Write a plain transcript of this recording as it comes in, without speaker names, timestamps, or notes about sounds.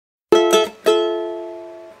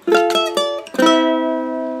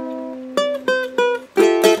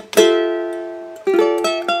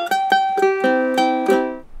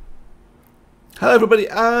Hello everybody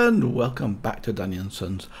and welcome back to Danny &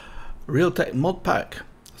 Sons Realtech mod pack.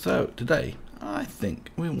 So today I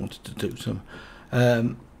think we wanted to do some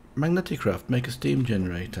magnetic craft, make a steam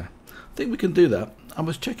generator. I think we can do that. I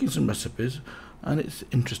was checking some recipes and it's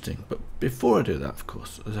interesting, but before I do that, of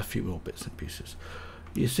course, there's a few more bits and pieces.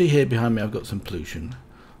 You see here behind me I've got some pollution,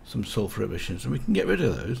 some sulfur emissions, and we can get rid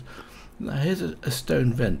of those. Now here's a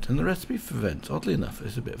stone vent, and the recipe for vents, oddly enough,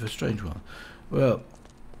 is a bit of a strange one. Well,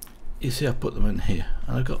 you see I put them in here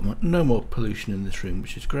and I've got no more pollution in this room,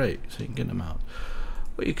 which is great, so you can get them out.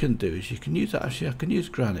 What you can do is you can use, actually I can use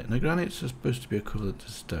granite. Now granite's supposed to be equivalent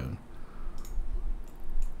to stone,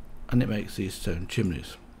 and it makes these stone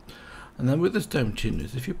chimneys. And then with the stone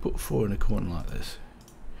chimneys, if you put 4 in a corner like this,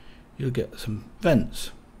 you'll get some vents.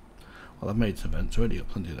 Well, I've made some vents already, got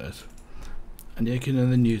plenty of those, and you can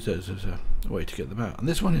then use those as a way to get them out. And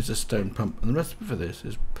this one is a stone pump, and the recipe for this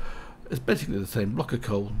is basically the same. Block of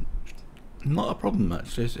coal, not a problem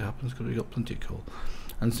actually as it happens, because we've got plenty of coal,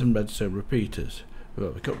 and some redstone repeaters. Well,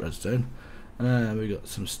 we've got redstone, and we've got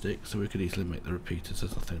some sticks, so we could easily make the repeaters.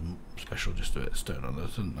 There's nothing special, just a bit of stone on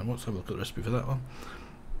those. And let's have a look at the recipe for that one.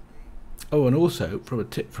 Oh, and also from a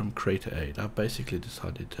tip from Creator Aid, I've basically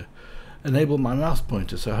decided to enable my mouse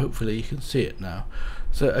pointer, so hopefully you can see it now.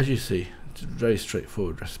 So as you see, it's very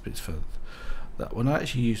straightforward recipes for that one. I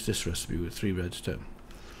actually used this recipe with 3 redstone.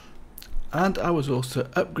 And I was also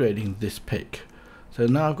upgrading this pick, so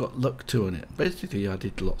now I've got luck 2 on it. Basically I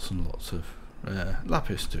did lots and lots of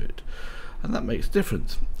lapis to it, and that makes a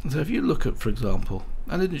difference. So if you look at, for example,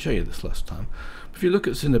 I didn't show you this last time, but if you look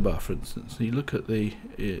at cinnabar, for instance, and you look at the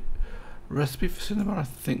recipe for cinnabar, I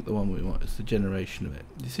think the one we want is the generation of it.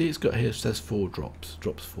 You see it's got here, it says 4 drops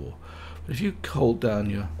 4, but if you hold down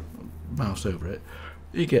your mouse over it,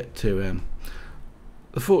 you get to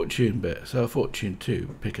the fortune bit. So a fortune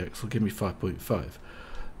 2 pickaxe will give me 5.5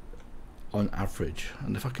 on average,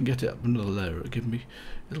 and if I can get it up another layer, it'll give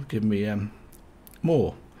me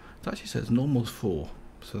more. It actually says normal's 4,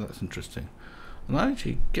 so that's interesting, and I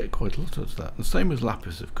actually get quite a lot of that. And same with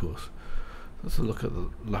lapis, of course. Let's look at the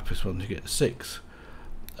lapis ones. You get 6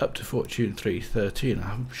 up to fortune 3, 13.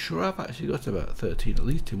 I'm sure I've actually got about 13 at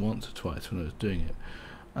least once or twice when I was doing it,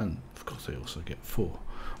 and of course I also get 4.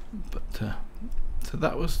 But so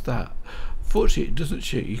that was that. Fortunately it doesn't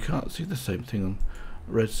show, you can't see the same thing on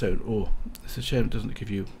redstone, or it's a shame it doesn't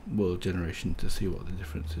give you world generation to see what the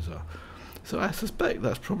differences are. So I suspect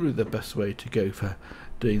that's probably the best way to go for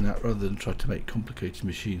doing that, rather than try to make complicated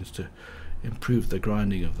machines to improve the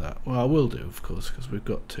grinding of that. Well, I will do, of course, because we've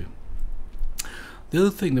got to. The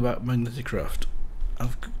other thing about magnetic craft,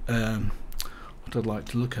 what I'd like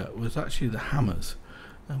to look at was actually the hammers.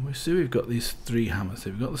 And we see we've got these 3 hammers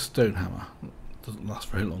here. We've got the stone hammer, doesn't last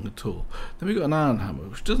very long at all. Then we've got an iron hammer,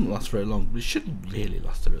 which doesn't last very long, but it shouldn't really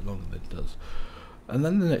last a bit longer than it does. And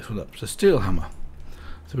then the next one up is a steel hammer.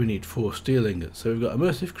 So we need 4 steel ingots. So we've got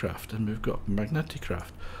immersive craft and we've got magnetic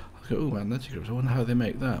craft. I go, oh, magnetic craft, I wonder how they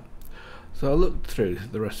make that. So I looked through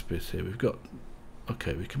the recipes here. We've got,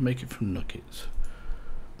 okay, we can make it from nuggets.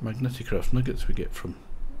 Magnetic craft nuggets we get from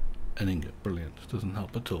an ingot. Brilliant, it doesn't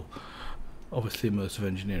help at all. Obviously immersive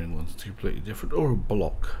engineering ones are completely different, or a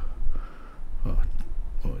block. Oh,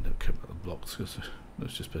 I don't care about the blocks, because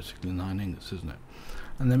that's just basically 9 ingots, isn't it?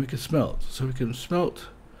 And then we can smelt. So we can smelt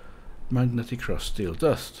magnetic craft steel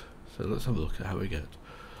dust. So let's have a look at how we get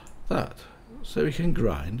that. So we can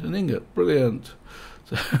grind an ingot. Brilliant.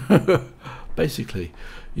 So basically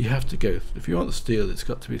you have to go, if you want the steel, it's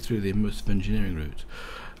got to be through the immersive engineering route,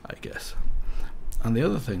 I guess. And the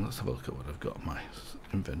other thing, let's have a look at what I've got in my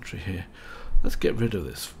inventory here. Let's get rid of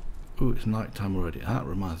this. Oh, it's night time already. That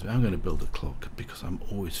reminds me, I'm going to build a clock, because I'm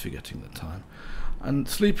always forgetting the time. And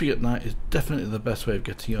sleeping at night is definitely the best way of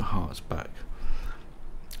getting your hearts back.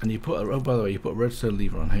 And you put oh, by the way, you put a redstone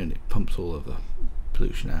lever on here and it pumps all of the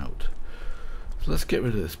pollution out. So let's get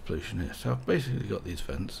rid of this pollution here. So I've basically got these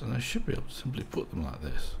vents, and I should be able to simply put them like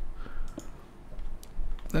this.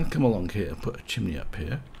 Then come along here and put a chimney up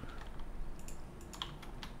here.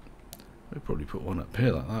 We'll probably put one up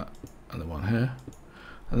here like that, and then one here.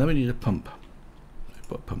 And then we need a pump. We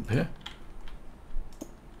put a pump here.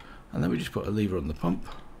 And then we just put a lever on the pump,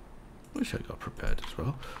 which I got prepared as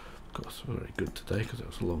well. Of course, very good today because it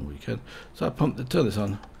was a long weekend. So I turn this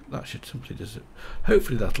on, that should simply disappear.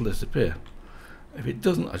 Hopefully that'll disappear. If it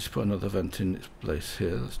doesn't, I just put another vent in its place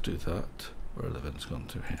here. Let's do that. Where are the vents gone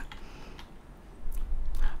to here?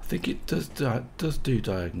 I think it does do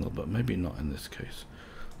diagonal, but maybe not in this case.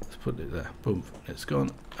 Let's put it there. Boom, it's gone,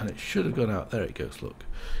 and it should have gone out. There it goes, look.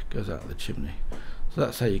 It goes out of the chimney. So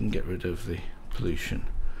that's how you can get rid of the pollution.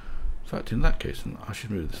 In fact, in that case, I should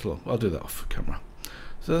move this along. I'll do that off camera.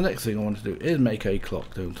 So the next thing I want to do is make a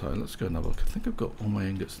clock, don't I? Let's go and have a look. I think I've got all my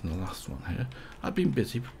ingots in the last one here. I've been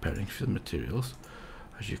busy preparing for the materials,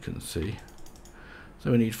 as you can see.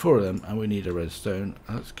 So we need 4 of them, and we need a redstone.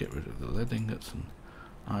 Let's get rid of the lead ingots and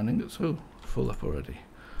iron ingots. Oh, full up already.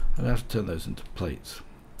 I'm going to have to turn those into plates.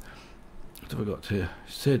 What have I got here?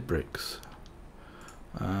 Seared bricks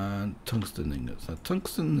and tungsten ingots. Now,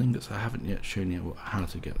 tungsten ingots, I haven't yet shown you how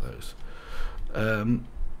to get those.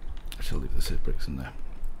 I shall leave the seared bricks in there.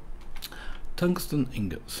 Tungsten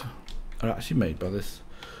ingots are actually made by this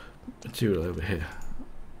material over here.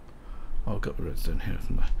 Oh, I've got the redstone here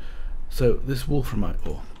from there. So this wolframite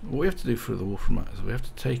ore, what we have to do for the wolframite is we have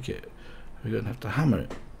to take it, we're going to have to hammer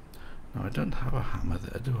it. Now I don't have a hammer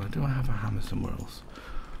there, do I? Do I have a hammer somewhere else?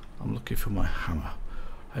 I'm looking for my hammer.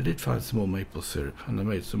 I did find some more maple syrup and I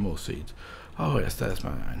made some more seeds. Oh yes, there's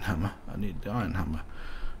my iron hammer. I need the iron hammer.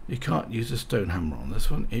 You can't use a stone hammer on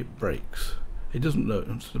this one, it breaks. It doesn't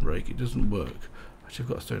learn to break, it doesn't work. Actually I've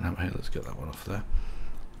got a stone hammer here, let's get that one off there.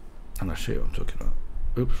 And I'll show you what I'm talking about.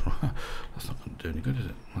 Oops, that's not going to do any good, is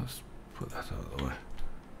it? Let's put that out of the way.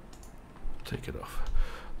 Take it off.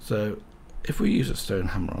 So if we use a stone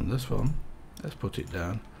hammer on this one, let's put it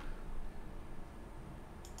down.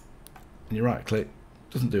 And you right click,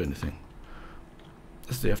 doesn't do anything.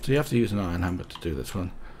 You have to use an iron hammer to do this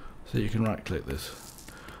one. So you can right click this.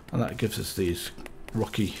 And that gives us these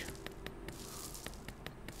rocky,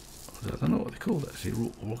 I don't know what they're called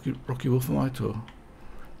actually, rocky wolframite or,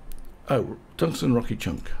 oh, tungsten rocky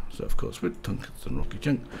chunk. So of course with tungsten rocky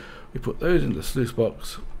chunk, we put those in the sluice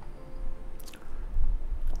box.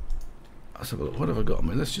 Let's have a look, what have I got on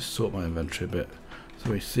me? Let's just sort my inventory a bit.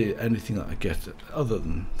 So we see anything that I get other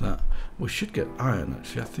than that. We should get iron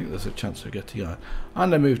actually, I think there's a chance of getting iron.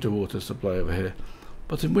 And I moved the water supply over here.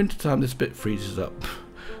 But in winter time this bit freezes up.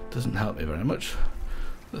 Doesn't help me very much.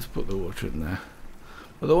 Let's put the water in there.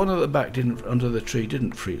 But the one at the back didn't, under the tree,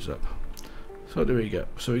 didn't freeze up. So what do we get?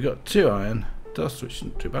 So we got 2 iron dust, which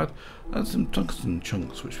isn't too bad, and some tungsten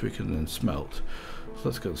chunks, which we can then smelt. So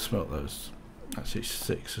let's go and smelt those. Actually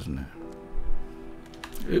 6, isn't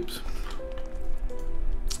it? Oops.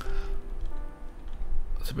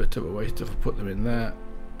 That's a bit of a waste if I put them in there.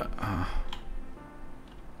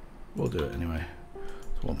 We'll do it anyway.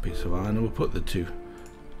 It's 1 piece of iron, and we'll put the 2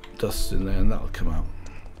 dusts in there, and that'll come out.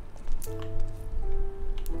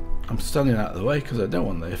 I'm standing out of the way because I don't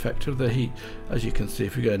want the effect of the heat. As you can see,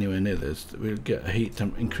 if we go anywhere near this, we'll get a heat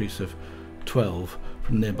increase of 12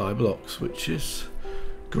 from nearby blocks, which is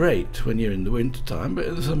great when you're in the winter time, but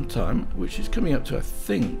in the summertime, which is coming up to, I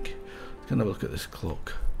think, let's have a look at this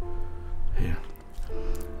clock here.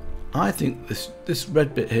 I think this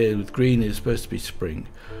red bit here with green is supposed to be spring,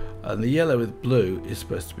 and the yellow with blue is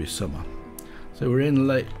supposed to be summer. So we're in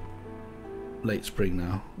late spring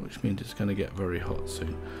now, which means it's going to get very hot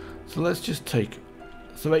soon. So let's just take,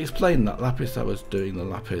 so I explained that lapis I was doing, the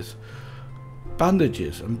lapis.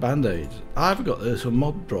 Bandages and band-aids. I've got those for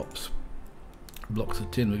mob drops. Blocks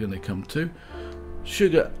of tin we're going to come to.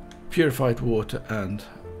 Sugar, purified water and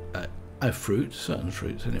a fruit, certain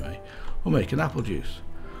fruits anyway, will make an apple juice.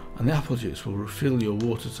 And the apple juice will refill your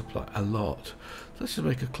water supply a lot. So let's just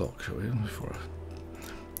make a clock, shall we, before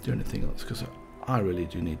I do anything else, because I really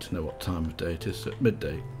do need to know what time of day it is at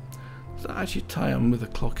midday. Does that actually tie on with the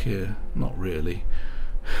clock here? Not really.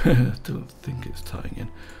 I don't think it's tying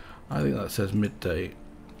in. I think that says midday.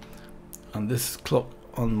 And this clock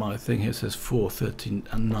on my thing here says 4, 13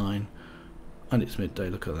 and 9. And it's midday,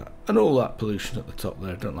 look at that. And all that pollution at the top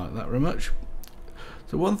there, I don't like that very much.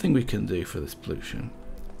 So one thing we can do for this pollution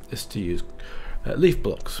is to use leaf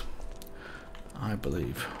blocks, I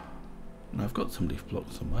believe. Now I've got some leaf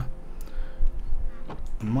blocks somewhere.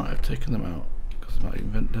 I might have taken them out because my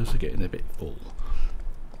those are getting a bit full.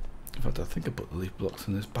 In fact, I think I put the leaf blocks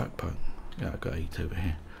in this backpack. Yeah, I've got 8 over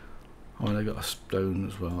here. Oh, and I got a stone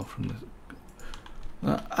as well from this.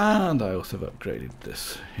 And I also have upgraded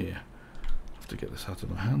this here. I have to get this out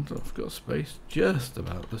of my hand. I've got space just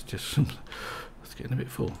about. Let's getting a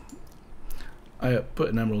bit full. I put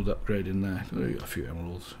an emerald upgrade in there. I got a few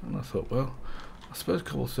emeralds, and I thought, well, I suppose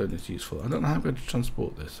cobblestone is useful. I don't know how I'm going to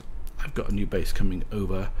transport this. I've got a new base coming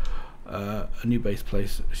over, a new base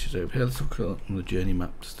place, which is over here. Let's look on the journey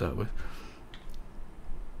map to start with.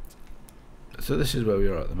 So this is where we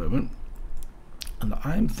are at the moment, and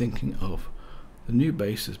I'm thinking of the new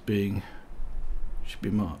base as being, should be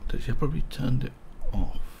marked. Actually, I probably turned it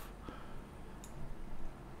off.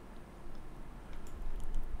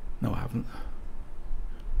 No, I haven't.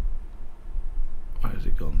 Where has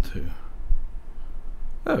it gone to?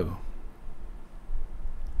 Oh.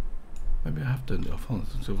 Maybe I have turned it off.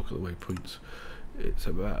 Let's have a look at the waypoints. It's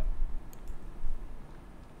about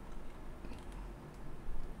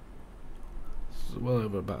well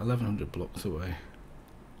over about 1100 blocks away,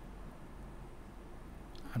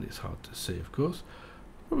 and it's hard to see, of course.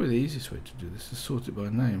 Probably the easiest way to do this is sort it by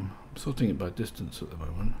name. I'm sorting it by distance at the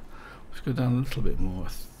moment. Let's go down a little bit more. I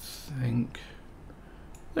think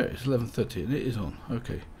there it is, 1130, and it is on.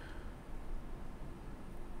 Okay,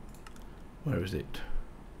 where is it?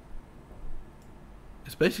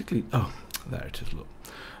 It's basically, oh, there it is, look,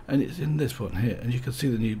 and it's in this one here, and you can see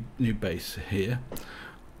the new base here,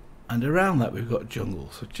 and around that we've got jungle.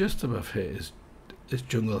 So just above here is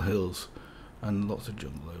jungle hills, and lots of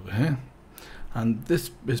jungle over here, and this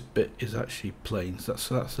bit is actually plains.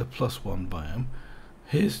 So that's the +1 biome.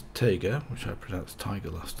 Here's taiga, which I pronounced tiger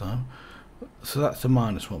last time, so that's the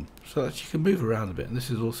 -1, so that you can move around a bit, and this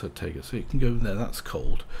is also taiga, so you can go in there. That's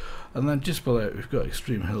cold. And then just below it we've got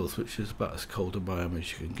extreme hills, which is about as cold a biome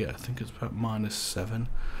as you can get. I think it's about -7,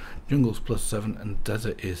 jungle's +7, and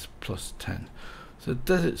desert is +10. So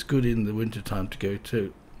desert's good in the winter time to go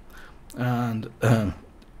to, and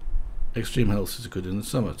extreme hills is good in the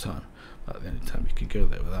summertime. About the only time you can go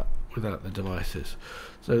there without the devices.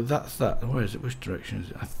 So that's that. Where is it? Which direction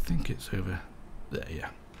is it? I think it's over there,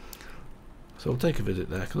 yeah. So we'll take a visit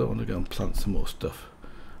there because I want to go and plant some more stuff.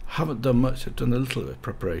 Haven't done much. I've done a little bit of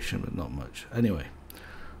preparation, but not much. Anyway,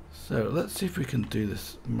 so let's see if we can do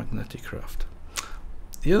this magnetic craft.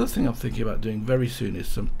 The other thing I'm thinking about doing very soon is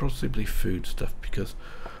some possibly food stuff, because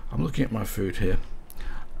I'm looking at my food here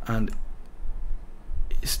and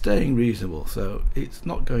it's staying reasonable, so it's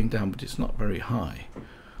not going down, but it's not very high.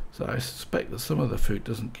 So I suspect that some of the food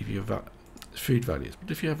doesn't give you food values,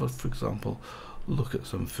 but if you have a, for example, look at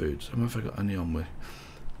some foods. Have I got any on with?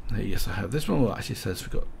 Yes, I have. This one actually says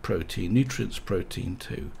we've got protein, nutrients, protein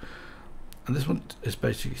 2, and this one is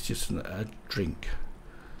basically just a drink,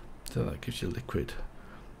 so that gives you liquid,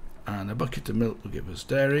 and a bucket of milk will give us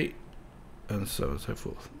dairy, and so on and so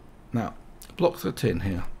forth. Now, blocks of tin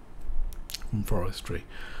here from forestry.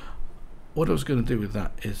 What I was going to do with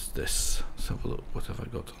that is this. Let's have a look. What have I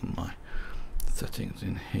got on my settings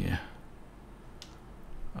in here?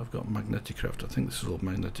 I've got magnetic craft. I think this is all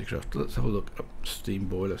magnetic craft. Let's have a look at steam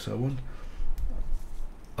boiler. So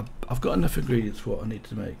I've got enough ingredients for what I need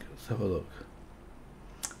to make. Let's have a look.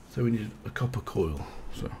 So we need a copper coil.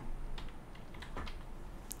 So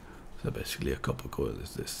basically a copper coil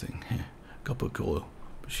is this thing here. Copper coil,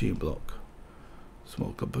 machine block,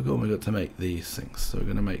 small copper coil. We've got to make these things. So we're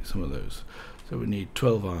going to make some of those. So we need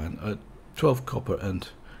 12 iron, 12 copper, and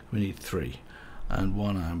we need 3, and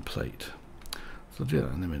 1 iron plate. So I'll do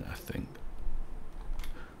that in a minute, I think.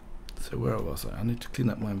 So where was I? I need to clean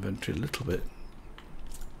up my inventory a little bit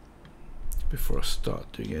before I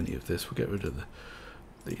start doing any of this. We'll get rid of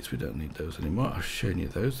these. We don't need those anymore. I've shown you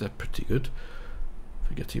those. They're pretty good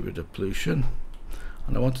for getting rid of pollution.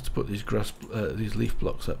 And I wanted to put these these leaf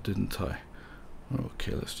blocks up, didn't I?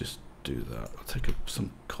 Okay, let's just do that. I'll take up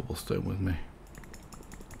some cobblestone with me.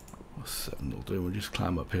 Or 7 will do. We'll just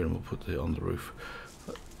climb up here and we'll put it on the roof.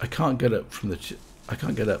 I can't get up from I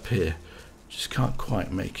can't get up here. Just can't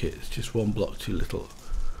quite make it. It's just one block too little.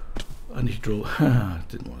 I need to draw. I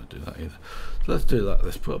didn't want to do that either. So let's do that.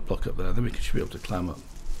 Let's put a block up there. Then we should be able to climb up,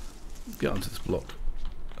 get onto this block,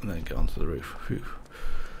 and then get onto the roof. Whew.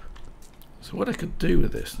 So what I could do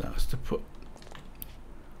with this now is to put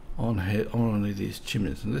on here on only these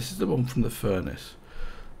chimneys, and this is the one from the furnace.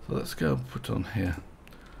 So let's go and put on here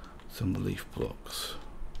some leaf blocks.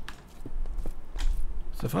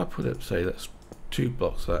 So if I put up, say, that's 2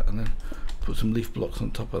 blocks that, and then put some leaf blocks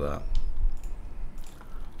on top of that,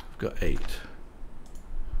 I've got 8.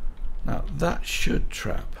 Now that should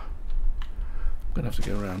trap. I'm gonna have to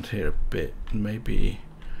go around here a bit, and maybe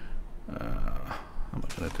how am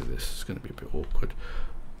I gonna do this? It's gonna be a bit awkward.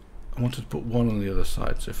 I wanted to put 1 on the other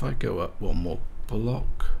side, so if I go up 1 more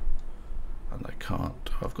block, and I can't,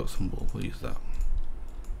 I've got some wool, we'll use that.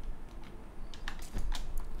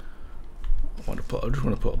 I just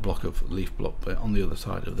want to put a block of leaf block on the other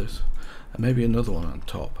side of this, and maybe another one on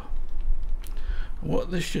top. And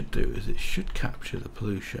what this should do is it should capture the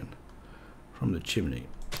pollution from the chimney,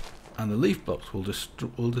 and the leaf blocks will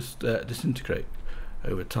disintegrate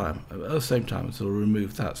over time. At the same time, it'll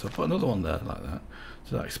remove that. So I'll put another one there like that.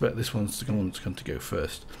 So I expect this one's the one that's going to go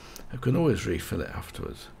first. I can always refill it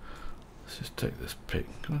afterwards. Let's just take this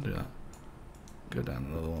pick. Can I do that? Go down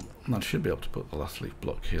another one. And I should be able to put the last leaf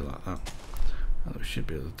block here like that. And we should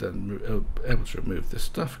be able to then able to remove this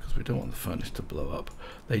stuff, because we don't want the furnace to blow up.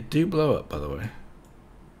 They do blow up, by the way.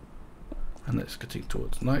 And it's getting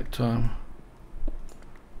towards night time,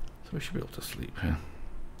 so we should be able to sleep here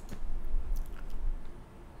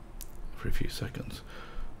for a few seconds.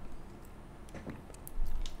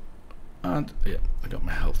 And yeah, I got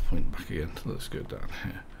my health point back again. So let's go down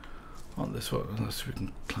here on this one, unless we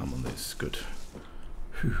can climb on this. Good.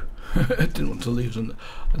 Whew. I didn't want to leave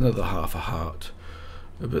another half a heart,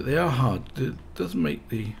 but they are hard. It does make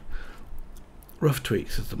the rough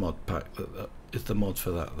tweaks as the mod pack that is the mod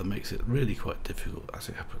for that makes it really quite difficult. As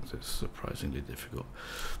it happens, it's surprisingly difficult.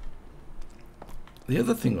 The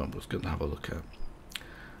other thing I was going to have a look at,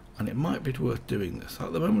 and it might be worth doing this.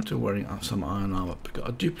 At the moment, I'm wearing some iron armour. I got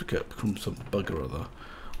a duplicate from some bugger or other,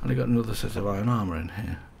 and I got another set of iron armour in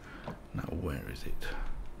here. Now, where is it?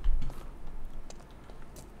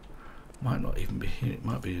 Might not even be here. It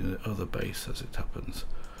might be in the other base, as it happens.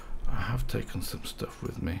 I have taken some stuff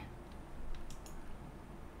with me.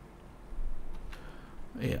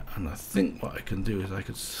 Yeah, and I think what I can do is I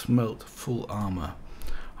could smelt full armour.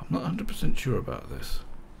 I'm not 100% sure about this.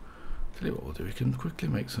 Tell you what we'll do, we can quickly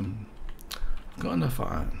make some. I've got enough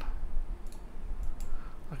iron.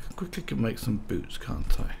 I can quickly make some boots,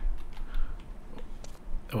 can't I?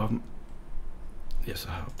 Oh, I haven't. Yes,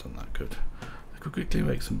 I have done that. Good. I could quickly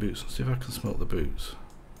make some boots and see if I can smelt the boots.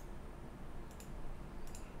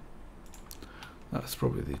 That's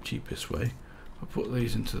probably the cheapest way. I'll put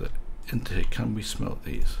these into here. Can we smelt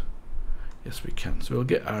these? Yes, we can. So we'll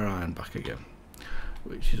get our iron back again,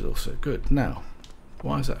 which is also good. Now,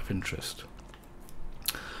 why is that of interest?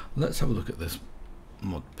 Let's have a look at this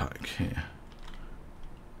mod pack here.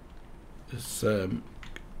 It's I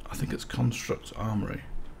think it's Construct Armory.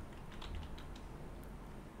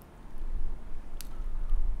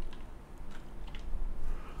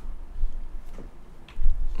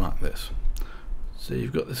 Like this. So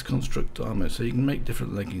you've got this Construct Armour, so you can make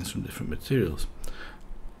different leggings from different materials,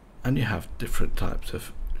 and you have different types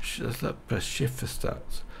of. Let's press Shift for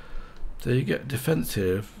stats. So you get defense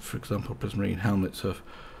here, for example, prismarine helmets of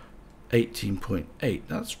 18.8.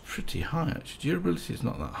 That's pretty high actually. Durability is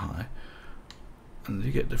not that high, and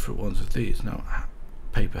you get different ones of these. Now,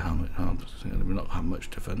 paper helmet helmets are going to not have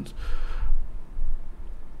much defense.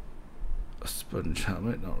 A sponge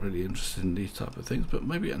helmet, not really interested in these type of things, but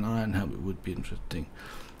maybe an iron helmet would be interesting.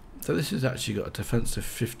 So this has actually got a defense of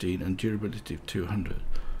 15 and durability of 200.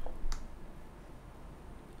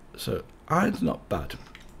 So iron's not bad.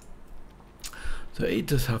 So it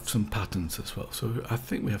does have some patterns as well. So I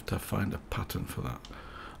think we have to find a pattern for that.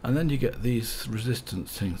 And then you get these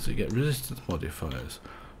resistance things. So you get resistance modifiers,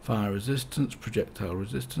 fire resistance, projectile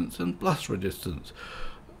resistance, and blast resistance,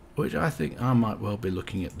 which I think I might well be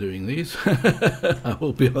looking at doing these. I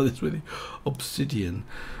will be honest with you. Obsidian,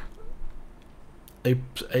 a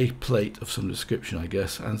plate of some description, I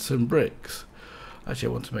guess, and some bricks. Actually,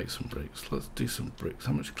 I want to make some bricks. Let's do some bricks.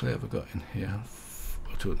 How much clay have I got in here?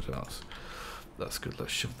 200 hours. That's good.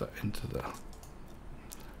 Let's shove that into there.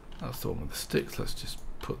 That's the one with the sticks. Let's just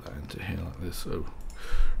put that into here like this. So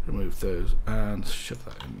remove those and shove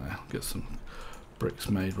that in there. Get some bricks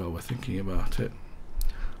made while we're thinking about it.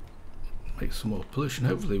 Make some more pollution.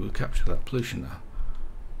 Hopefully we'll capture that pollution now.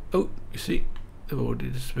 Oh, you see, they've already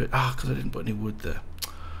disappeared. Ah, because I didn't put any wood there.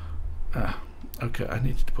 Ah, okay, I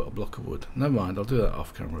needed to put a block of wood. Never mind, I'll do that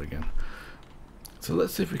off camera again. So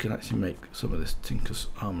let's see if we can actually make some of this Tinker's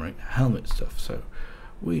Armory helmet stuff. So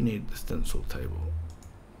we need the stencil table.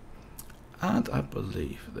 And I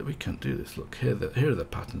believe that we can do this. Look, here are the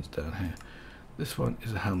patterns down here. This one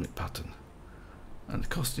is a helmet pattern. And the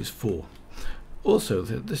cost is 4. Also,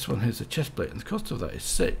 this one here's a chest plate, and the cost of that is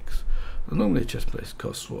 6. And normally a chest plate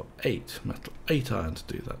costs, what, 8 iron to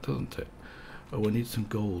do that, doesn't it? Oh, we need some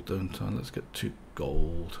gold, don't I? Let's get 2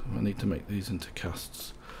 gold. I need to make these into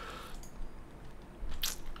casts.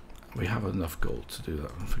 We have enough gold to do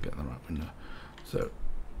that. I'll forget the right window. So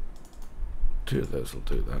 2 of those will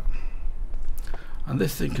do that. And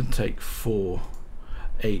this thing can take 4,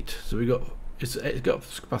 8. So it's got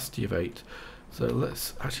a capacity of 8. So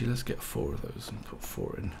let's get 4 of those and put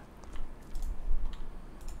 4 in.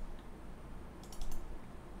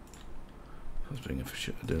 I was being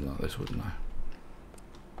efficient at doing like this, wouldn't I?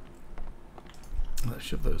 Let's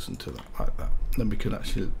shove those into that like that. Then we can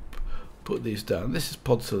actually put these down. This is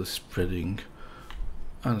podzol spreading,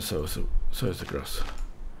 and so is the grass.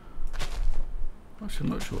 Actually,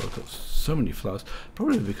 I'm not sure I've got so many flowers.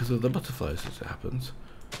 Probably because of the butterflies, as it happens.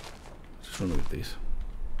 Just remove these.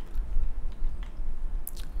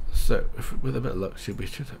 So, with a bit of luck, we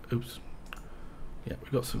should have, oops. Yeah,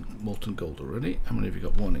 we've got some molten gold already. How many have you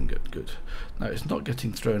got? 1 ingot, good. Now, it's not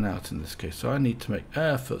getting thrown out in this case, so I need to make,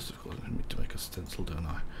 first of course, I need to make a stencil, don't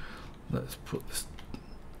I? Let's put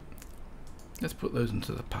those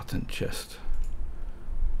into the pattern chest.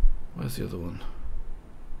 Where's the other one?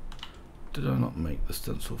 Did I not make the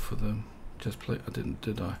stencil for the chest plate? I didn't,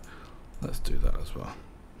 did I? Let's do that as well.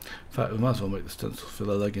 In fact, we might as well make the stencil for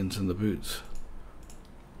the leggings and the boots.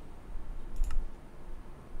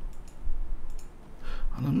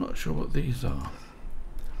 And I'm not sure what these are.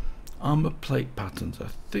 Armour plate patterns. I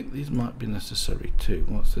think these might be necessary too.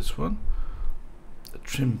 What's this one? A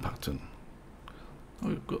trim pattern. Oh,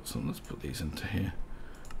 we've got some. Let's put these into here.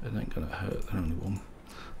 It ain't gonna hurt.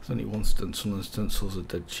 There's only one stencil, and stencils are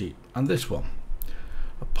dead cheap. And this one,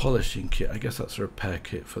 a polishing kit. I guess that's a repair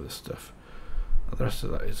kit for this stuff. And the rest of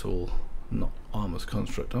that is all not Armour's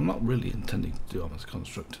construct. I'm not really intending to do Armour's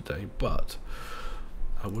construct today, but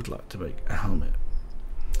I would like to make a helmet.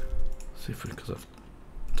 See if because I've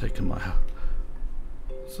taken my.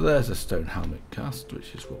 So there's a stone helmet cast,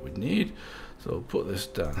 which is what we need. So we'll put this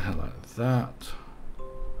down here like that.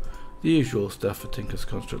 The usual stuff for Tinker's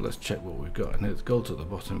construct. Let's check what we've got. And it's gold at the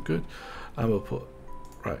bottom, good. And we'll put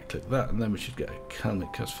right click that, and then we should get a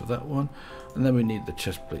helmet cast for that one. And then we need the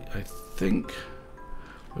chest plate. I think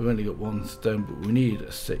we've only got one stone, but we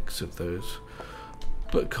need 6 of those.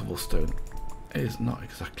 But cobblestone is not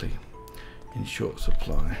exactly in short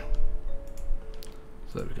supply.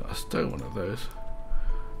 So there we got a stone one of those.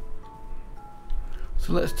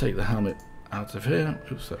 So let's take the helmet out of here.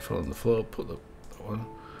 Oops, that fell on the floor. Put that one.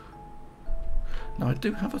 Now I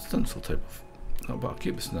do have a stencil table, but I'll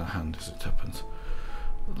keep this in our hand as it happens.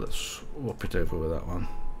 Let's swap it over with that one.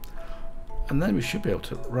 And then we should be able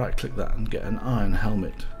to right click that and get an iron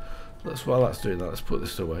helmet. While that's doing that, let's put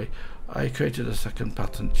this away. I created a second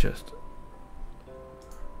pattern chest.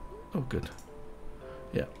 Oh good.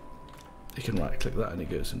 Yeah. You can right click that and it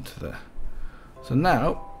goes into there. So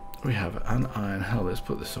now we have an iron helmet. Let's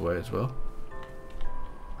put this away as well.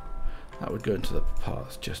 That would go into the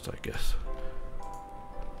parts chest, I guess.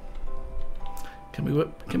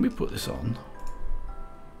 Can we put this on?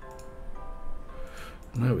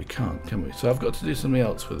 No, we can't, can we? So I've got to do something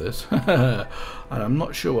else with this. And I'm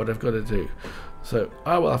not sure what I've got to do. So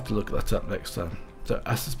I will have to look that up next time. So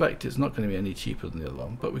I suspect it's not going to be any cheaper than the other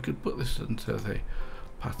one, but we could put this into the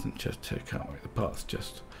pattern chest here, can't we? The parts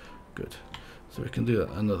chest. Good. So we can do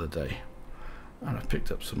that another day. And I've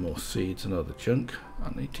picked up some more seeds and other junk. I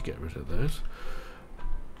need to get rid of those.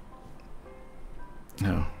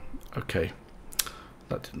 No. Okay.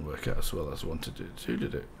 That didn't work out as well as I wanted it to,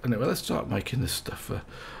 did it? Anyway, let's start making this stuff.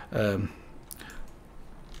 Have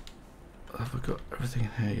I got everything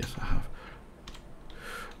in here? Yes, I have.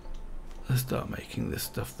 Let's start making this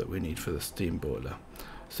stuff that we need for the steam boiler.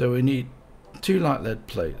 So we need 2 light lead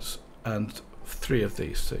plates and 3 of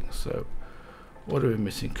these things. So what are we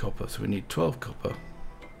missing? Copper. So we need 12 copper.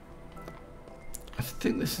 I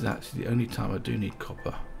think this is actually the only time I do need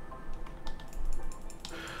copper.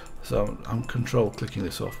 So I'm control clicking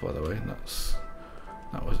this off, by the way.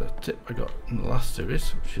 That was a tip I got in the last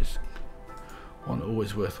series, which is one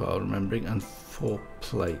always worthwhile remembering. And 4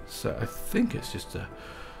 plates. So I think it's just a.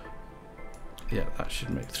 Yeah, that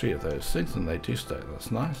should make 3 of those things, and they do stay.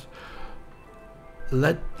 That's nice.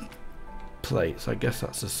 Lead plates. I guess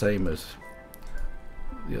that's the same as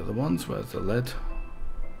the other ones. Where's the lead?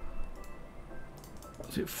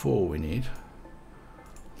 Is it 4 we need?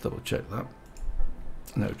 Double check that.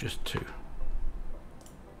 No, just 2.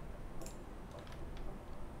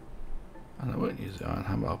 And I won't use the iron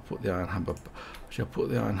hammer. I'll put the iron hammer. Actually, I'll put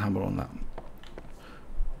the iron hammer on that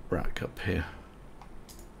rack up here.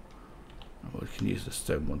 We can use the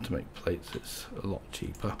stone one to make plates. It's a lot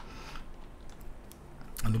cheaper.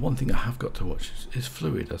 And the one thing I have got to watch is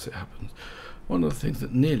fluid, as it happens. One of the things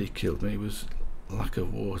that nearly killed me was lack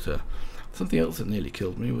of water. Something else that nearly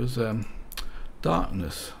killed me was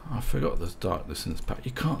darkness. I forgot there's darkness in this pack.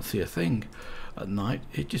 You can't see a thing at night.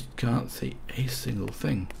 You just can't see a single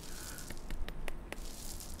thing.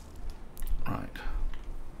 Right.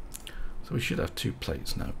 So we should have 2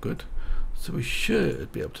 plates now. Good. So we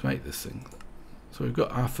should be able to make this thing. So we've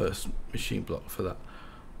got our first machine block for that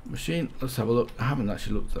machine. Let's have a look. I haven't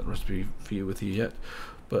actually looked at the recipe for you with you yet,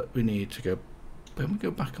 but we need to go. Can we go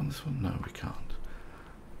back on this one? No, we can't.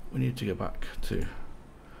 We need to go back to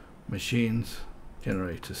machines,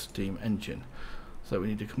 generator, steam engine. So we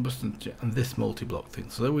need a combustion and this multi-block thing.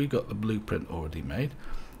 So we've got the blueprint already made,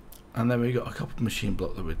 and then we've got a couple of machine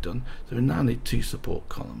block that we've done. So we now need 2 support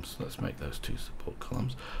columns. Let's make those 2 support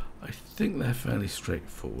columns. I think they're fairly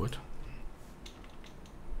straightforward.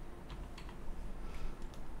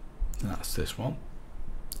 That's this one.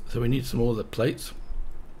 So we need some more of the plates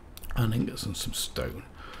and ingots and some stone.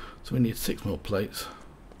 So we need 6 more plates.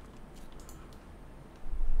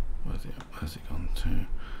 Where's it gone to? In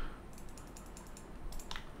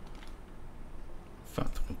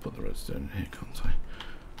fact, I'll put the redstone in here, can't I?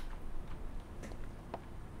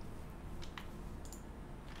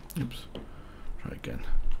 Oops. Try again.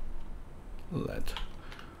 lead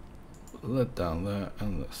down there,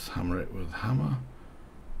 and let's hammer it with a hammer.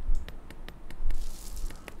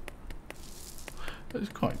 It's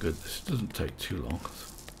quite good. This doesn't take too long.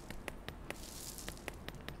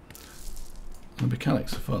 The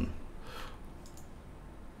mechanics are fun.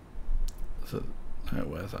 So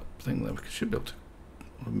where's that thing there? We should be able to.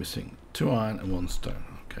 We're missing 2 iron and 1 stone.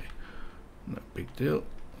 Okay, no big deal.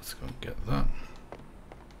 Let's go and get that.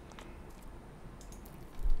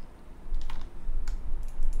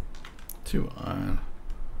 Two iron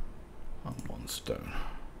and 1 stone,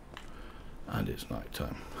 and it's night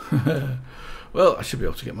time. Well, I should be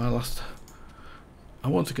able to get my last. I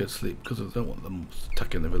want to go to sleep because I don't want them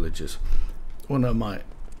attacking the villages. One of my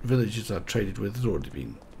villages I traded with has already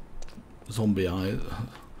been zombie-eyed.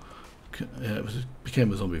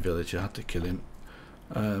 Became a zombie village. I had to kill him.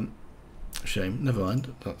 Shame. Never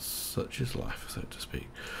mind. That's such is life, so to speak.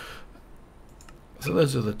 So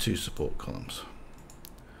those are the 2 support columns.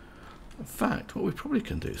 In fact, what we probably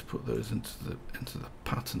can do is put those into the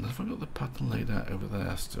pattern. Have I got the pattern laid out over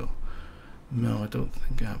there still? No, I don't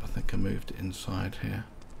think I have. I think I moved it inside here.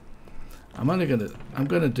 I'm going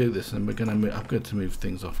to do this, and I'm going to move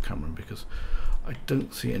things off camera because I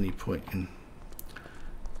don't see any point in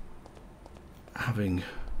having,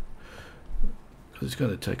 because it's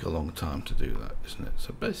going to take a long time to do that, isn't it?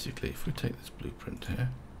 So basically, if we take this blueprint here,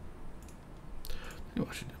 I think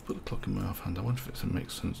I should put the clock in my offhand. I wonder if it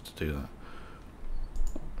makes sense to do that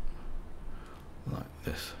like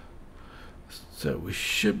this. So we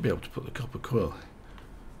should be able to put the copper coil,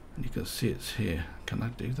 and you can see it's here. Can I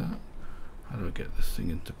do that? How do I get this thing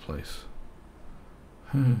into place?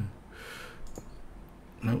 No,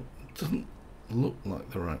 it doesn't look like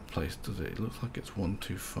the right place, does it? It looks like it's one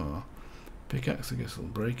too far. Pickaxe, I guess it'll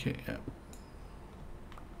break it. Yeah,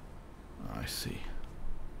 I see.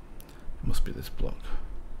 It must be this block.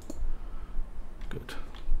 Good.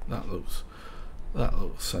 That looks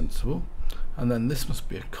sensible. And then this must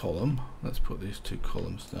be a column. Let's put these 2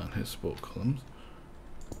 columns down here, support columns.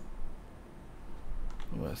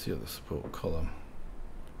 Where's the other support column?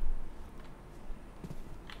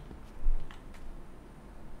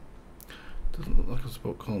 Doesn't look like a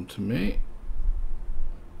support column to me.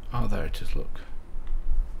 Ah, there it is, look.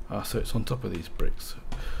 Ah, so it's on top of these bricks.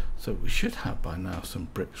 So we should have by now some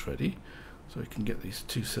bricks ready. So we can get these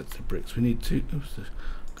 2 sets of bricks. We need 2. Oops, I'm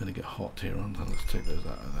going to get hot here. Let's take those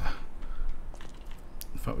out of there.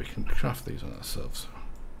 In fact, we can craft these on ourselves.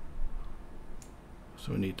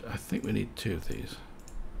 So we need, I think we need 2 of these.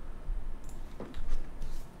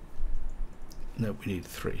 No, we need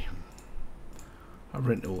 3. I've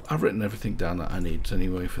written everything down that I need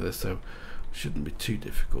anyway for this, so it shouldn't be too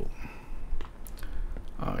difficult.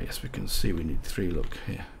 Ah, yes, we can see we need 3. Look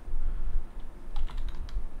here.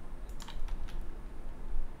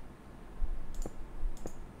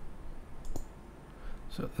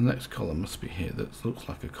 So the next column must be here. That looks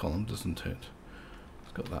like a column, doesn't it?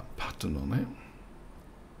 It's got that pattern on it.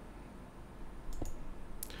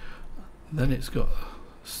 Then it's got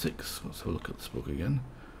 6. Let's have a look at this book again.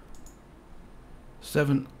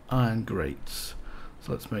 7 iron grates.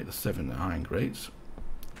 So let's make the 7 iron grates.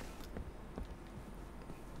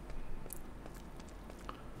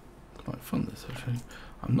 Quite fun this actually.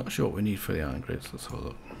 I'm not sure what we need for the iron grates. Let's have a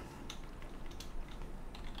look.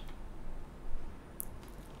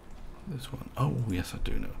 This one. Oh yes, I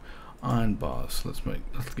do know. Iron bars.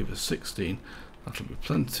 That'll give us 16. That'll be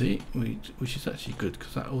plenty. Which is actually good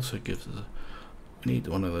because that also gives us we need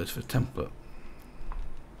one of those for template.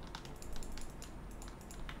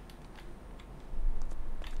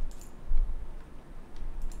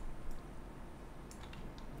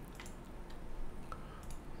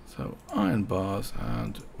 So iron bars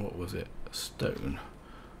and what was it? Stone.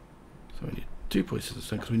 So we need 2 pieces of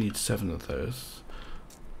stone because we need 7 of those.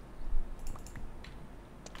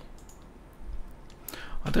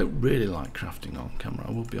 I don't really like crafting on camera,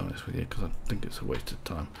 I will be honest with you, because I think it's a waste of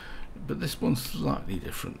time. But this one's slightly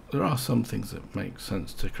different. There are some things that make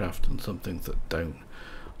sense to craft and some things that don't.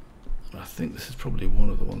 And I think this is probably one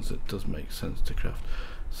of the ones that does make sense to craft.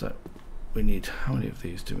 So we need, how many of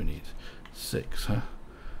these do we need? 6, huh?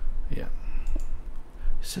 Yeah.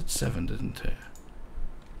 It said 7, didn't it?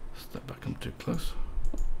 Step back, I'm too close.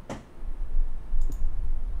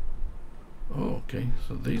 Oh, okay,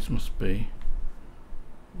 so these must be,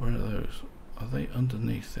 where are those? Are they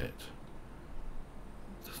underneath it?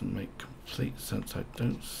 Doesn't make complete sense. I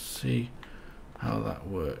don't see how that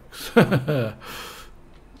works. I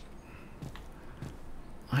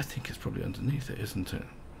think it's probably underneath it, isn't it?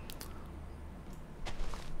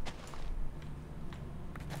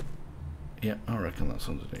 Yeah, I reckon that's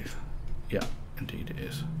underneath. Yeah, indeed it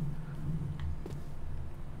is.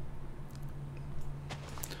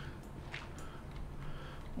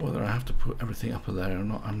 Whether I have to put everything up there or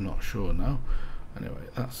not, I'm not sure now. Anyway,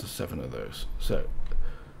 that's the 7 of those. So I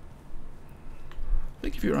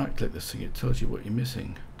think if you right click this thing, it tells you what you're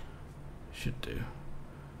missing. Should do.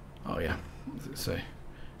 Oh yeah, what does it say?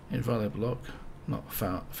 Invalid block, not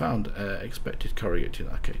found expected corrugated.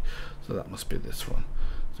 Okay, so that must be this one.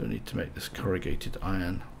 So we need to make this corrugated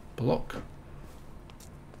iron block.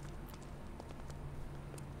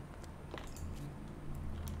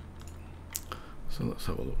 So let's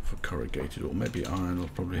have a look for corrugated, or maybe iron will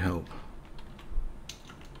probably help.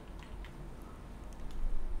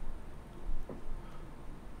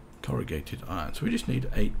 Corrugated iron. So we just need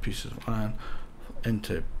 8 pieces of iron.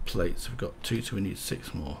 Enter plates. We've got 2, so we need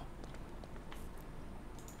 6 more.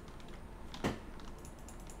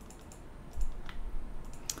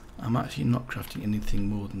 I'm actually not crafting anything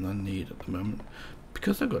more than I need at the moment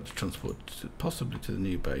because I've got to transport possibly to the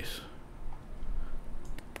new base.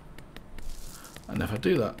 And if I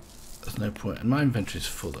do that, there's no point. And my inventory is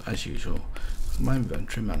full as usual. My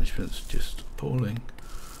inventory management's just appalling.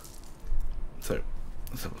 So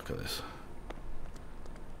let's have a look at this.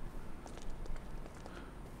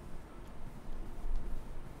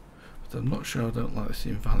 But I'm not sure. I don't like this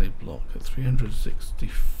invalid block at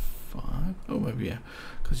 365. Oh, maybe yeah,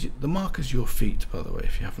 because the marker's your feet, by the way,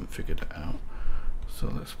 if you haven't figured it out. So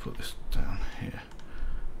let's put this down here.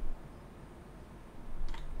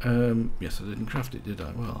 Yes, I didn't craft it, did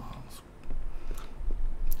I? Well,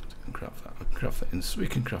 I can craft that. I can craft that in. We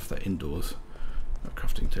can craft that indoors. A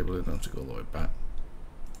crafting table. I don't have to go all the way back.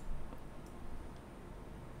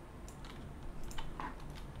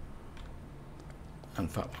 In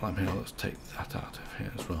fact, while I'm here, let's take that out of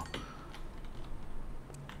here as well.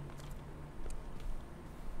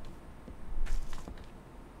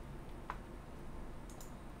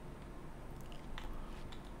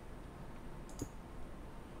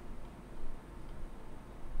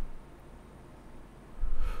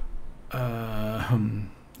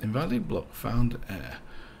 Invalid block found air.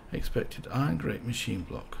 Expected iron grate machine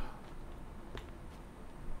block.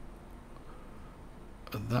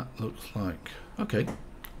 That looks like okay.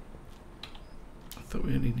 I thought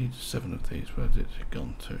we only needed 7 of these. Where did it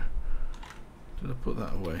gone to? Did I put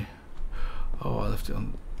that away? Oh, I left it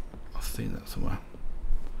on. I've seen that somewhere.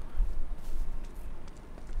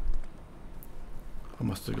 I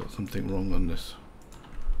must have got something wrong on this.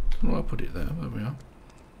 Oh, I'll put it there. There we are.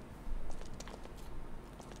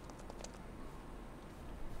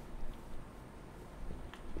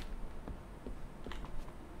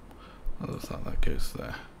 That looks like that goes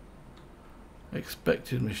there.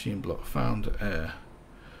 Expected machine block found air.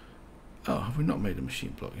 Oh, have we not made a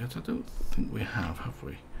machine block yet? I don't think we have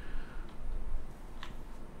we?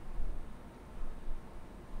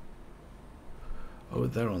 Oh,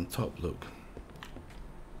 they're on top, look.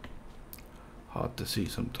 Hard to see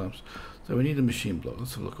sometimes. So we need a machine block.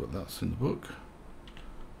 Let's have a look what that's in the book.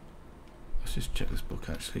 Let's just check this book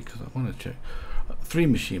actually, because I want to check. 3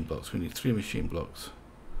 machine blocks. We need 3 machine blocks.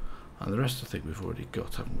 And the rest I think we've already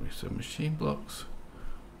got, haven't we? So machine blocks.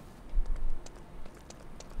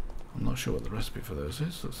 I'm not sure what the recipe for those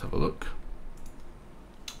is. Let's have a look.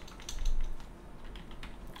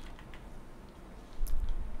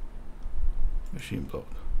 Machine block.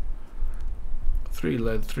 3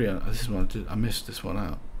 lead, 3 iron. This is one I missed this one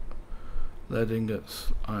out. Lead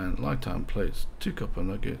ingots, iron, light iron plates, 2 copper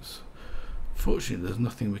nuggets. Fortunately, there's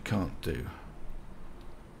nothing we can't do.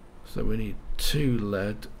 So we need 2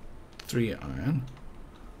 lead, 3 iron,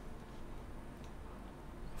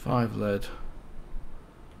 5 lead,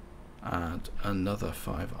 and another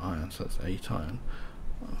 5 iron, so that's 8 iron,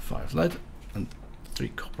 5 lead, and 3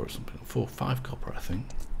 copper or something, 5 copper I think.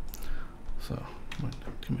 So,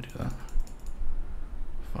 can we do that?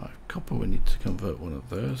 5 copper, we need to convert one of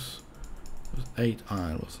those. It was 8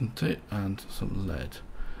 iron, wasn't it? And some lead.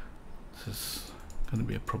 This is going to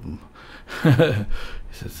be a problem. He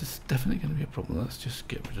says this is definitely going to be a problem. Let's just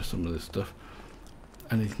get rid of some of this stuff.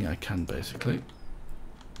 Anything I can, basically.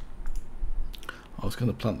 I was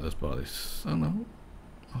going to plant those barleys. Oh no,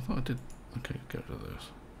 I thought I did. Okay, get rid of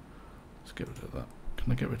those. Let's get rid of that.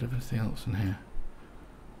 Can I get rid of anything else in here?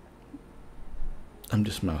 I'm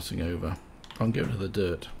just mousing over. I'll get rid of the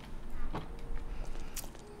dirt.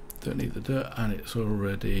 Don't need the dirt, and it's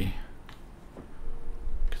already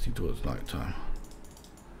getting towards night time.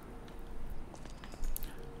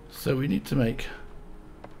 So we need to make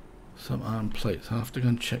some iron plates. I'll have to go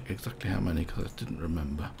and check exactly how many because I didn't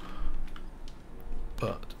remember.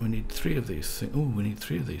 But we need 3 of these things. Oh, we need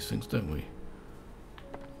 3 of these things, don't we?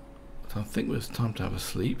 So I think it's time to have a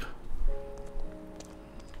sleep.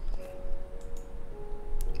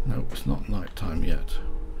 No, it's not night time yet.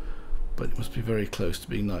 but it must be very close to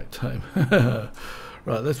being night time.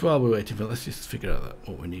 Right, that's while we're waiting for. Let's just figure out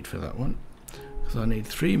what we need for that one, because I need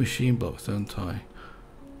 3 machine blocks, don't I?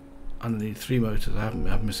 And I need 3 motors.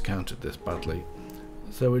 I've miscounted this badly.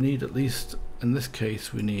 So we need at least, in this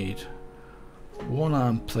case, we need 1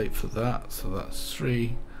 iron plate for that. So that's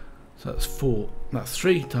 3. So that's 4. That's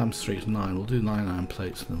 3 times 3 is 9. We'll do 9 iron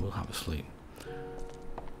plates, and then we'll have a sleep.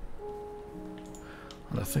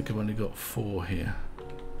 And I think I've only got 4 here.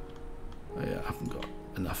 Oh yeah, I haven't got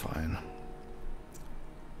enough iron.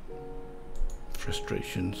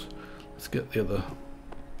 Frustrations. Let's get the other.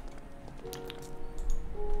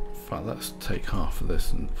 In fact, let's take half of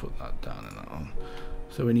this and put that down in that one.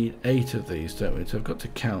 So we need 8 of these, don't we? So I've got to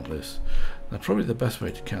count this. Now probably the best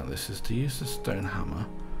way to count this is to use the stone hammer.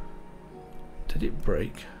 Did it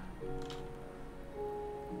break?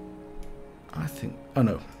 I think, oh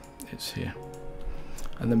no, it's here.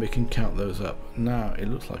 And then we can count those up. Now it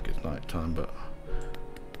looks like it's night time, but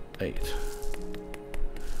 8.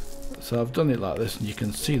 So I've done it like this, and you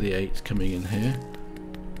can see the 8 coming in here.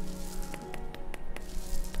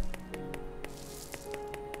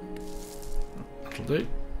 That'll do.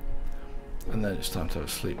 And then it's time to have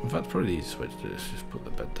a sleep. In fact, probably the easiest way to do this is just put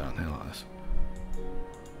the bed down here like this.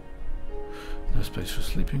 No space for a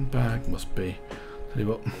sleeping bag, must be. Tell you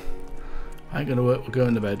what, ain't gonna work, we'll go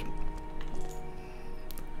in the bed.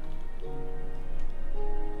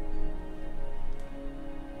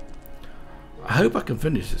 I hope I can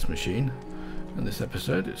finish this machine in this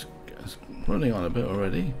episode. It's running on a bit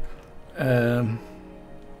already. I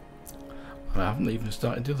haven't even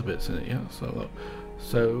started the other bits in it yet.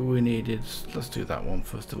 So we needed, let's do that one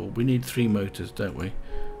first of all. We need 3 motors, don't we?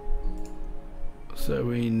 So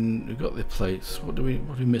we've got the plates. What are we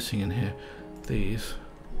missing in here? These.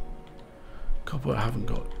 Copper, I haven't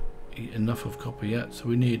got enough of copper yet, so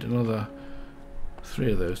we need another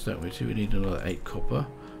 3 of those, don't we? So we need another 8 copper.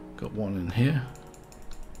 Got 1 in here.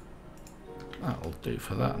 That'll do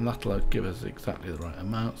for that, and that'll give us exactly the right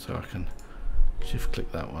amount, so I can shift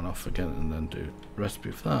click that one off again and then do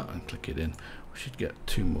recipe for that and click it in. We should get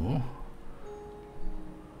 2 more.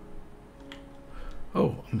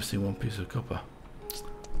 Oh, I'm missing 1 piece of copper.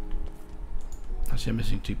 Actually, I'm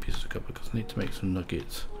missing 2 pieces of copper because I need to make some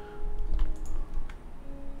nuggets.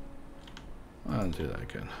 I'll do that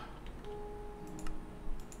again.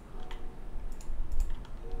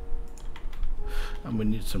 And we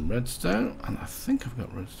need some redstone, and I think I've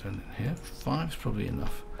got redstone in here. 5 is probably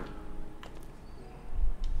enough.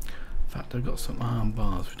 In fact, I've got some iron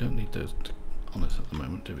bars. We don't need those on us at the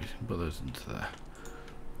moment, do we? Put those into there.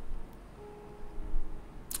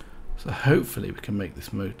 So hopefully we can make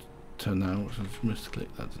this motor now. I just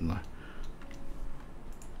misclicked that, didn't I?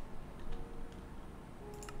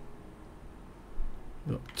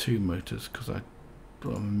 I've got 2 motors because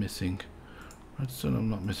I'm missing redstone.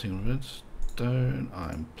 I'm not missing redstone.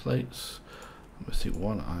 Iron plates. I'm missing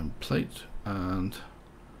 1 iron plate and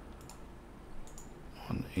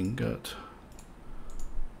 1 ingot.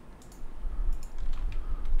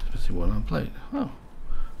 Just missing 1 iron plate. Oh,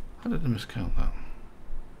 how did I miscount that?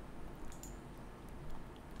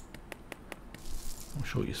 I'm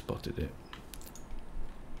sure you spotted it.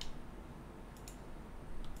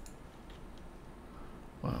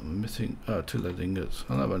 Well, I'm missing 2 lead ingots,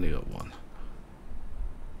 and I've only got 1.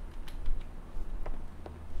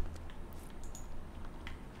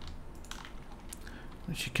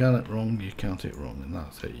 If you count it wrong, you count it wrong, and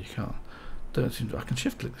that's it. You can't. Don't seem to. I can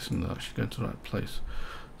shift click this and actually go into the right place.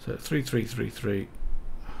 So 3, 3, 3, 3.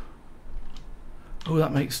 Oh,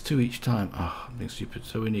 that makes 2 each time. Ah, I'm being stupid.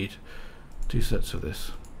 So we need 2 sets of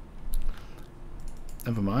this.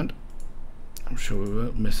 Never mind. I'm sure we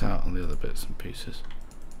won't miss out on the other bits and pieces.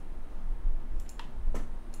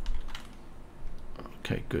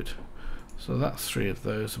 Okay, good. So that's 3 of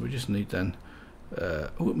those. So we just need then.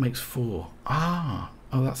 Oh, it makes 4.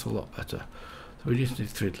 Oh, that's a lot better. So we just need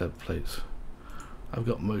 3 lead plates. I've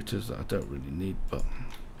got motors that I don't really need, but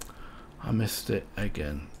I missed it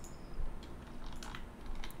again.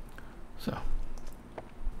 So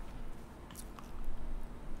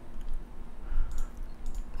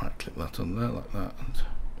right click that on there like that, and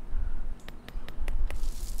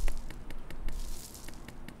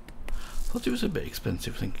I thought it was a bit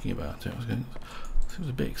expensive thinking about it. I was going, it was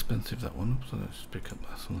a bit expensive, that one. So let's just pick up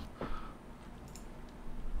that one.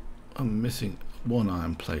 I'm missing 1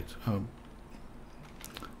 iron plate. Oh,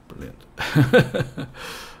 brilliant.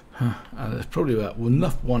 And there's probably about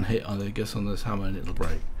enough 1 hit on it, I guess, on this hammer, and it'll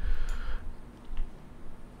break.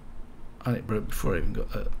 And it broke before I even got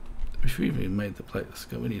that. Before we even made the plate. Let's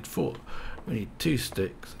go. We need 4. We need 2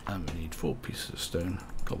 sticks, and we need 4 pieces of stone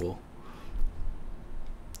cobble.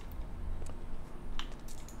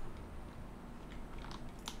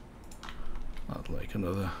 make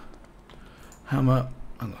another hammer,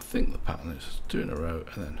 and I think the pattern is 2 in a row,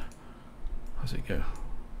 and then how's it go?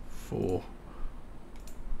 4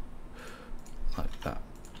 like that.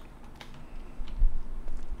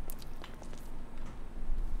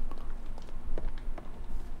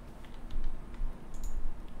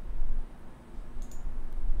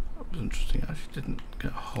 That was interesting. I actually didn't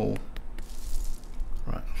get a hole.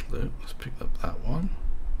 Right, let's pick up that one.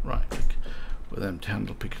 Right click with empty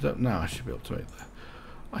handle, pick it up. Now I should be able to make that.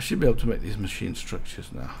 I should be able to make these machine structures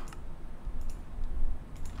now.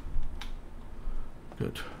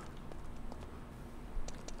 Good.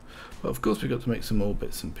 But of course we've got to make some more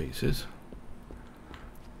bits and pieces.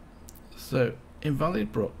 So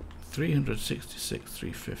invalid block 366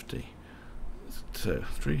 350. So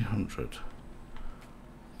 300.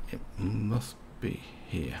 It must be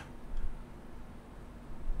here.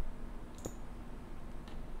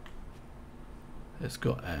 It's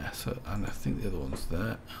got air, so, and I think the other one's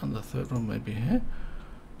there, and the third one may be here,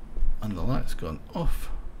 and the light's gone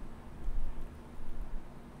off.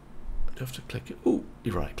 I have to click it. Oh,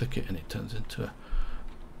 you right click it and it turns into a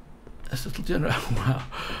little generator. Wow,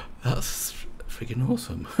 that's freaking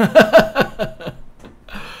awesome.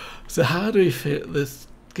 So how do we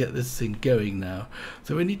get this thing going now?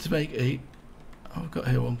 So we need to make a, oh, I've got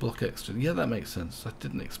here 1 block extra. Yeah, that makes sense. I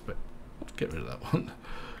didn't expect to get rid of that one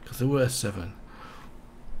because there were 7.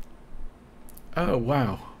 Oh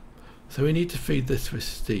wow, so we need to feed this with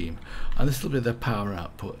steam, and this will be the power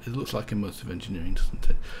output. It looks like in most of engineering, doesn't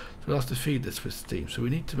it? So we'll have to feed this with steam, so we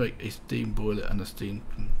need to make a steam boiler and a steam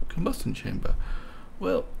combustion chamber.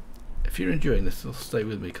 Well, if you're enjoying this, stay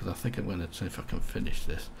with me because I think I'm going to see if I can finish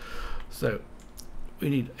this. So we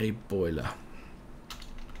need a boiler.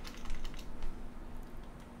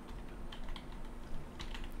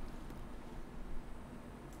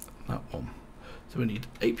 That one. So we need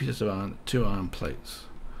 8 pieces of iron, 2 iron plates.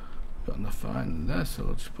 Got enough iron in there, so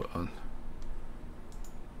I'll just put on.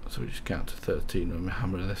 So we just count to 13 when we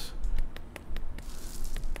hammer this.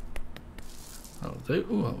 That'll do.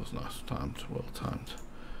 Oh, that was nice, timed, well timed.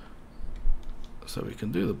 So we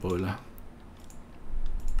can do the boiler.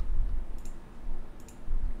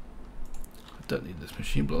 I don't need this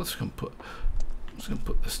machine, but I'm just going to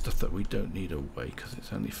put the stuff that we don't need away because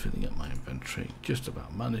it's only filling up my inventory. Just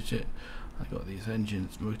about manage it. I got these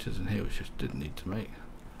engines, motors in here which I just didn't need to make.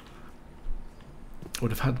 Would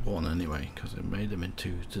have had 1 anyway because it made them in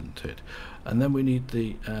 2, didn't it? And then we need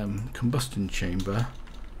the combustion chamber.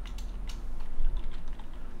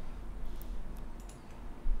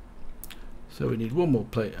 So we need 1 more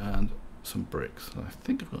plate and some bricks. And I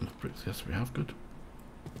think I've got enough bricks. Yes, we have. Good.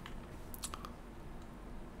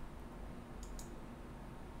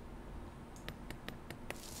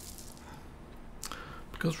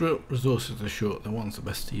 Because resources are short, the ones that are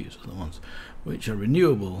best to use are the ones which are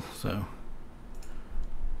renewable. So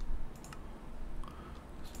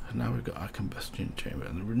now we've got our combustion chamber,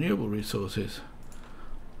 and the renewable resources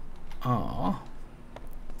are,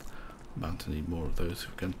 I'm bound to need more of those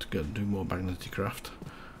if we're going to go and do more magnetic craft.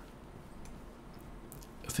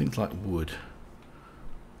 Things like wood,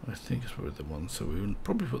 I think is probably the one. So we would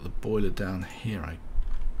probably put the boiler down here, I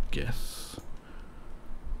guess.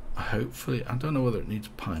 Hopefully, I don't know whether it needs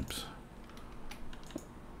pipes.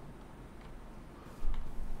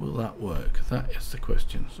 Will that work? That is the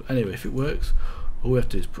question. So anyway, if it works, all we have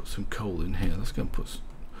to do is put some coal in here. Let's go and put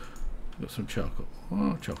some charcoal.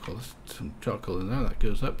 Oh, charcoal. There's some charcoal in there. That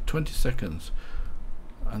goes up 20 seconds,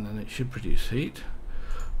 and then it should produce heat.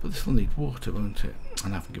 But this will need water, won't it?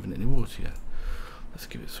 And I haven't given it any water yet. Let's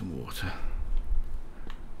give it some water.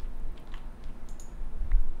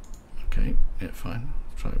 Okay, yeah, fine.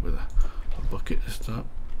 Let's try it with a bucket to start.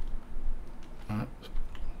 Alright.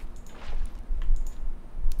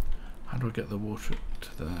 How do I get the water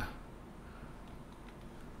to there?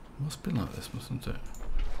 It must be like this, mustn't it?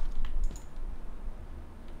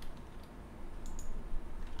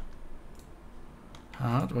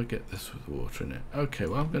 How do I get this with water in it? Okay,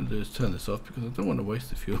 what I'm going to do is turn this off because I don't want to waste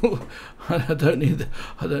the fuel. I don't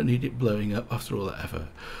need it blowing up after all that effort.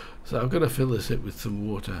 So I've got to fill this up with some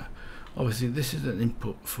water. Obviously, this is an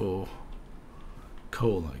input for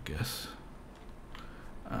coal, I guess.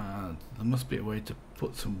 And there must be a way to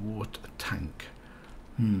put some water tank.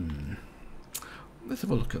 Let's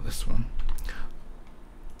have a look at this one.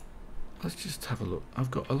 Let's just have a look.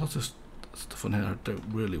 I've got a lot of stuff on here I don't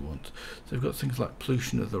really want. So we've got things like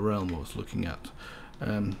pollution of the realm I was looking at,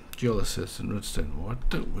 geolysis and redstone ore. I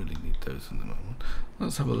don't really need those in the moment.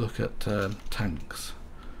 Let's have a look at tanks.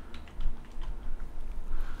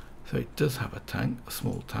 So it does have a tank, a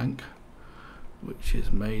small tank, which is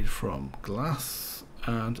made from glass,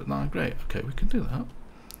 and an iron grate. Okay, we can do that.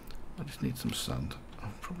 I just need some sand.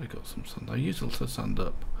 I've probably got some sand. I used to sand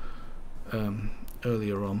up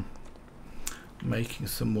earlier on, making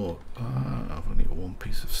some more. I've only got one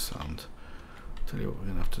piece of sand. Tell you what we're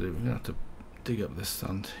going to have to do. We're going to have to dig up this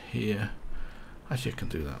sand here. Actually, I can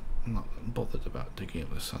do that. I'm not bothered about digging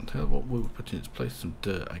up the sand here. What we'll put in its place, some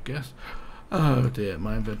dirt, I guess. Oh dear,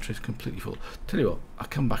 my inventory is completely full. Tell you what, I'll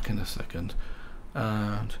come back in a second,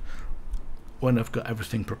 and when I've got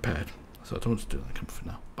everything prepared. So I don't want to do that. Come for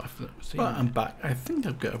now. Bye for that. Right, I'm back. I think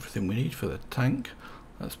I've got everything we need for the tank.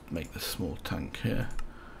 Let's make this small tank here.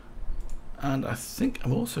 And I think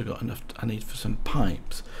I've also got enough I need for some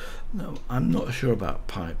pipes. No, I'm not sure about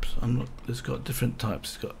pipes. It's got different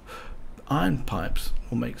types. It's got iron pipes.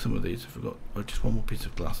 We'll make some of these if we've got just one more piece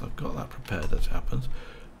of glass. I've got that prepared as it happens,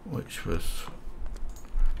 which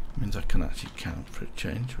means I can actually count for a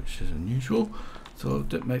change, which is unusual. So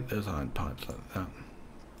I'll make those iron pipes like that.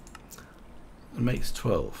 It makes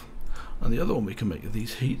 12. And the other one we can make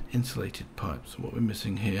these heat insulated pipes. What we're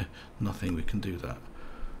missing here, nothing. We can do that.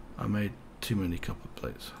 I made too many copper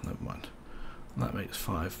plates. Never mind. And that makes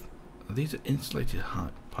 5. These are insulated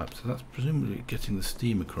pipes, so that's presumably getting the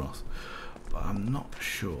steam across, but I'm not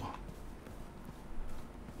sure.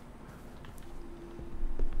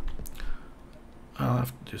 I'll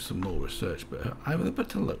have to do some more research, but with a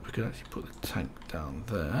better luck we could actually put the tank down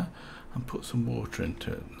there and put some water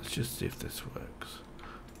into it. Let's just see if this works.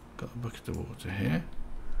 Got a bucket of water here.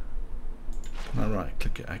 Can I right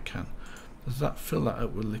click it? I can. Does that fill that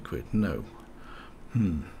up with liquid? No.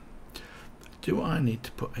 Do I need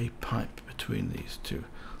to put a pipe between these two?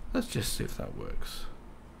 Let's just see if that works.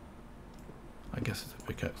 I guess it's a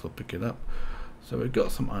pickaxe, I'll pick it up. So we've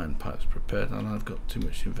got some iron pipes prepared, and I've got too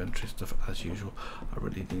much inventory stuff as usual. I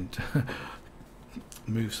really need to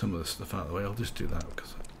move some of the stuff out of the way. I'll just do that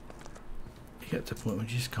because you get to a point where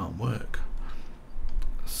you just can't work.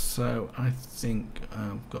 So I think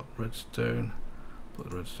I've got redstone. Put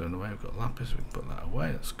the redstone away. We've got lapis. We can put that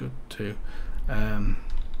away. That's good too.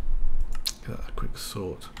 Give that a quick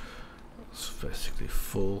sort. It's basically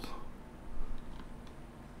full.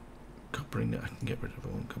 Copper ingot I can get rid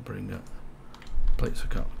of. One copper ingot. Plates I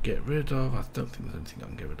can't get rid of. I don't think there's anything I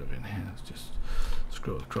can get rid of in here. Let's just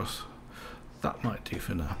scroll across. That might do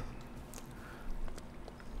for now.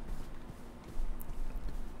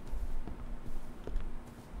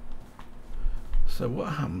 So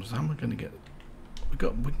what happens? How am I going to get? We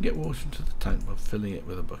can get water into the tank by filling it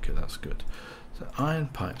with a bucket. That's good. So iron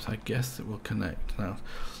pipes, I guess it will connect. Now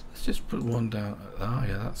let's just put one down. Ah,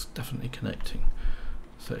 yeah, that's definitely connecting.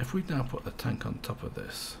 So if we now put the tank on top of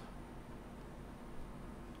this,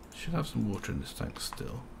 should have some water in this tank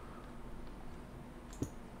still.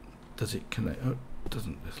 Does it connect? Oh, it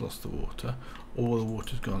doesn't. It's lost the water. All the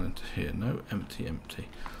water's gone into here. No, empty, empty.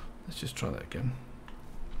 Let's just try that again.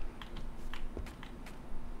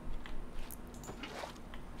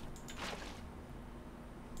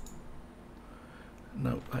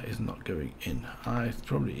 No, that is not going in. I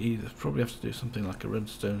probably have to do something like a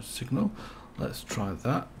redstone signal. Let's try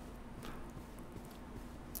that.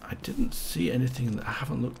 I didn't see anything that I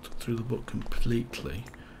haven't looked through the book completely.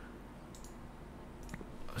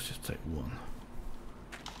 Let's just take one.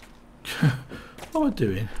 What am I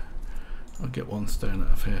doing? I'll get one stone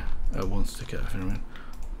out of here. One stick out of here.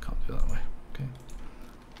 Can't do that way. Okay.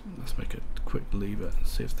 Let's make a quick lever and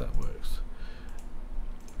see if that works.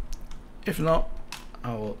 If not,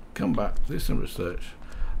 I will come back, do some research,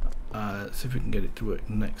 see if we can get it to work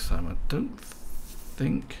next time. I don't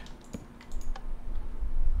think.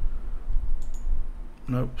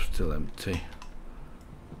 Nope, still empty.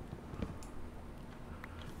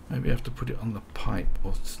 Maybe I have to put it on the pipe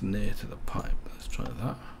or it's near to the pipe. Let's try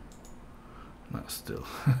that. That's still.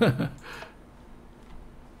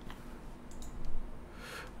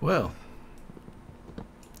 Well,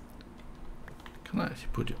 can I actually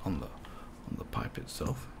put it on the pipe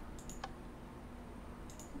itself?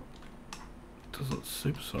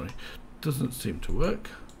 Doesn't seem to work.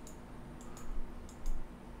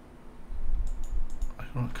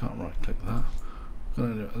 I can't right click that.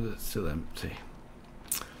 It's still empty.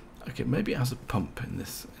 Okay, maybe it has a pump in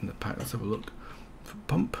the pack. Let's have a look for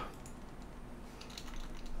pump.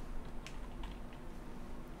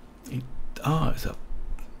 It's a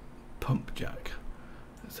pump jack.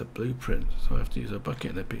 It's a blueprint, so I have to use a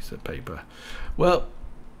bucket and a piece of paper. Well,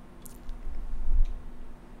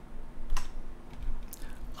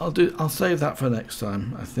 I'll save that for next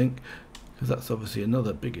time, I think, because that's obviously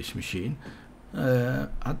another biggish machine.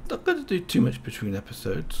 I'm not going to do too much between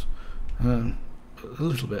episodes. a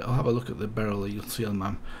little bit. I'll have a look at the barrel that you'll see on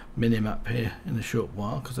my mini map here in a short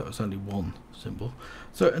while, because that was only one symbol.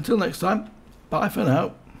 So until next time, bye for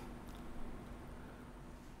now.